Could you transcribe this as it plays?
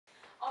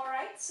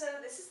so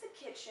this is the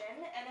kitchen,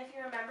 and if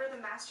you remember,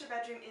 the master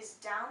bedroom is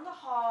down the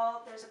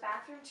hall, there's a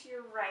bathroom to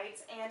your right,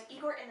 and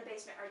Igort and the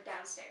basement are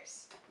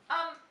downstairs.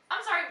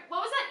 I'm sorry, what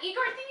was that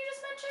Igort thing you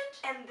just mentioned?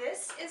 And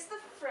this is the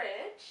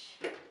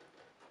fridge.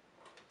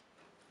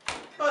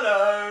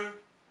 Hello!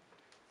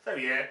 So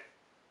yeah,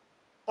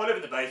 I live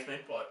in the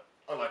basement, but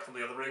I like some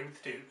of the other rooms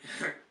too.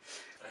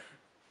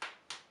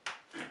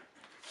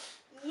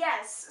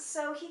 Yes,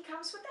 so he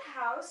comes with the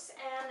house,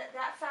 and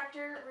that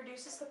factor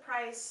reduces the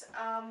price,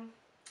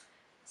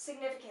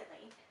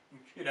 significantly.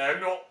 You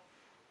know,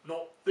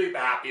 not super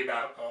happy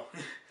about.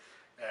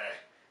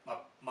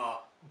 My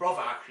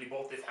brother actually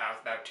bought this house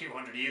about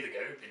 200 years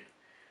ago. Been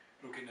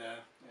looking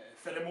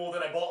selling more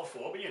than I bought it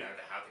for, but you know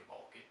the housing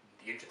market,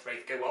 the interest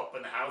rates go up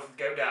and the houses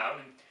go down,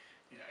 and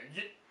you know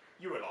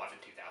you were alive in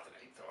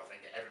 2008, so I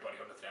think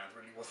everybody understands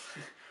really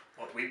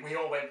what we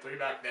all went through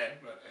back then.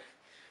 But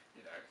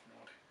you know,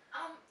 not.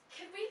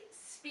 Could we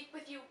speak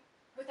with you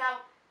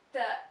without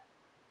the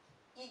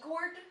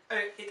Igort?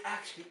 It's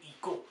actually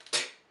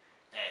Igort.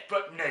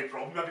 But no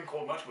problem, I've been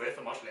called much worse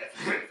or much less.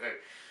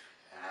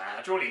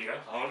 So, Aliyah,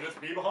 I'll just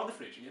be behind the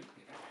fridge again.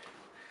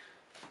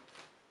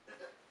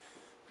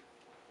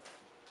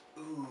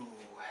 Ooh,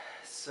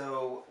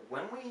 so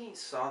when we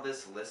saw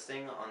this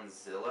listing on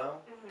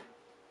Zillow,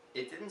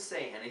 it didn't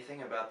say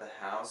anything about the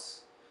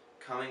house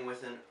coming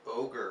with an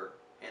ogre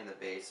in the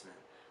basement.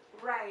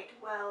 Right,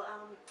 well,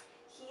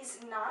 he's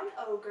not an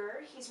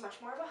ogre, he's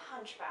much more of a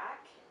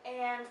hunchback,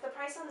 and the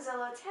price on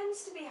Zillow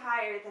tends to be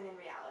higher than in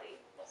reality.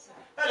 So.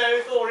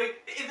 Hello, sorry,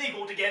 it's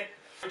Igort again.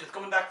 I'm just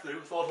coming back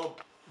through, sort of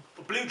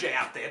a blue jay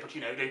out there, but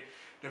you know, they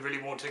don't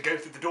really want to go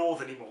through the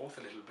doors anymore, it's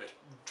a little bit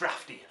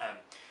drafty.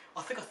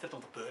 I think I stepped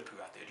on the bird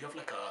poo out there. Do you have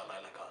like a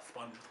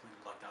sponge or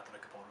something like that I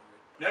could borrow?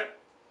 No?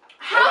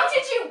 How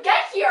did you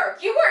get here?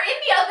 You were in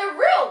the other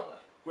room!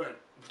 Well,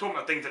 I was talking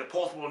about things that are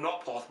possible or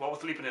not possible. I was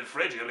sleeping in the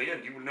fridge earlier,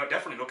 and you were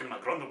definitely looking at my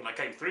grundle when I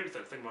came through,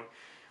 so things like,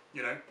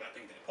 you know,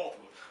 things that are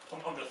possible.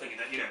 I'm just thinking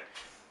that, you know,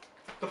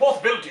 the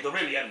possibilities are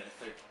really endless.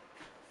 So.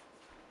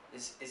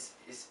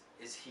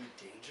 Is he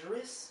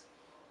dangerous?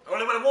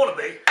 Only when I want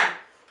to be.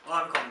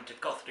 I'm kind of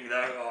disgusting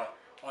though.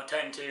 I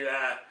tend to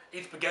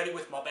eat spaghetti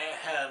with my bare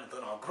hands,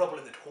 and I'll grubble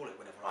in the toilet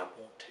whenever I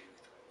want to.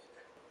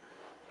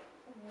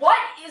 What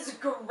is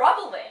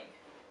grubbling?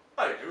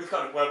 I don't know, it's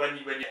kind of, well, when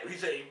you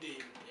say...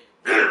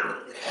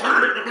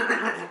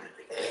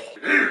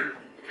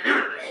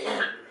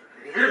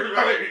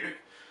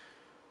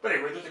 But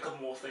anyway, there's a couple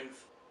more things.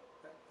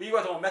 But you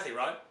guys are all messy,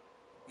 right?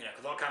 You know,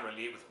 because I can't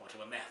really eat with much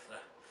of a mess.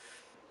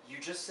 You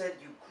just said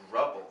you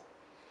grubble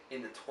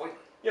in the toilet.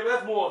 Yeah, but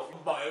that's more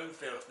of my own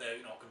filth though,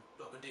 you know,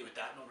 I can deal with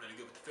that, not really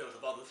good with the filth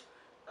of others.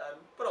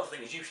 But other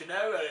things you should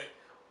know,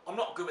 I'm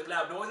not good with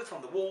loud noises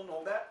from the wall and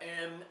all that,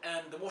 and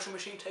the washing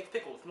machine takes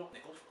pickles, not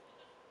nickels.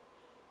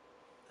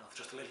 That's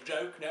just a little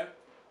joke, no?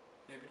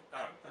 Maybe.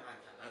 Oh,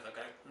 that's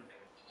okay.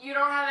 You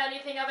don't have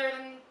anything other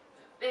than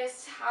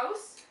this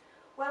house?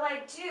 Well,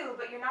 I do,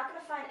 but you're not going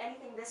to find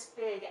anything this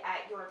big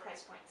at your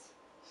price points.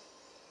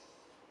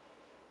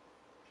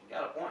 You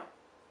got a point.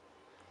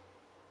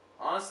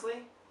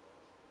 Honestly,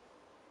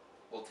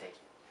 we'll take it.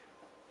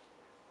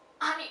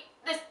 Honey,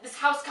 this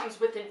house comes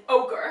with an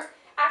ogre.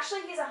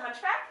 Actually, he's a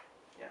hunchback?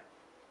 Yeah.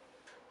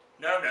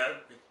 No,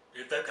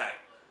 it's okay.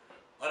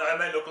 I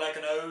may look like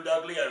an old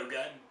ugly ogre,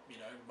 and, you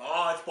know, my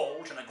eyes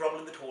bulge and I grumble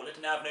in the toilet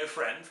and have no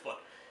friends, but,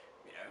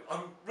 you know,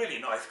 I'm really a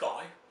nice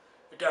guy.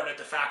 I don't let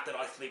the fact that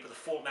I sleep with a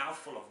full mouth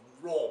full of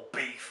raw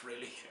beef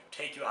really, you know,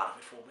 take you out of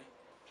it for me.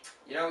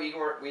 You know,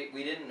 Igor,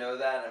 we didn't know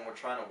that, and we're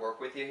trying to work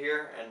with you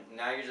here, and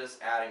now you're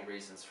just adding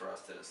reasons for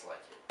us to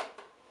dislike you.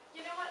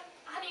 You know what,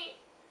 honey?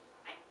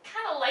 I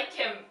kind of like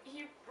him.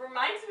 He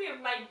reminds me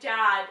of my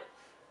dad.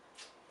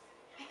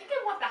 I think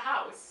I want the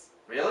house.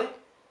 Really?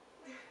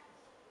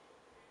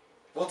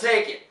 We'll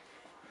take it.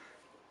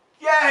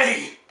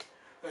 Yay!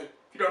 If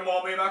you don't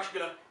mind me, I'm actually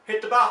going to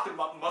hit the bathroom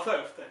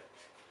myself then.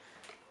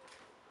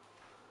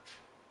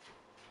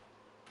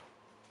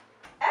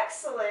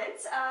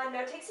 Excellent.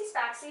 No takesies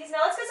backsies.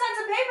 Now let's go sign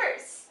some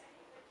papers.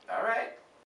 All right.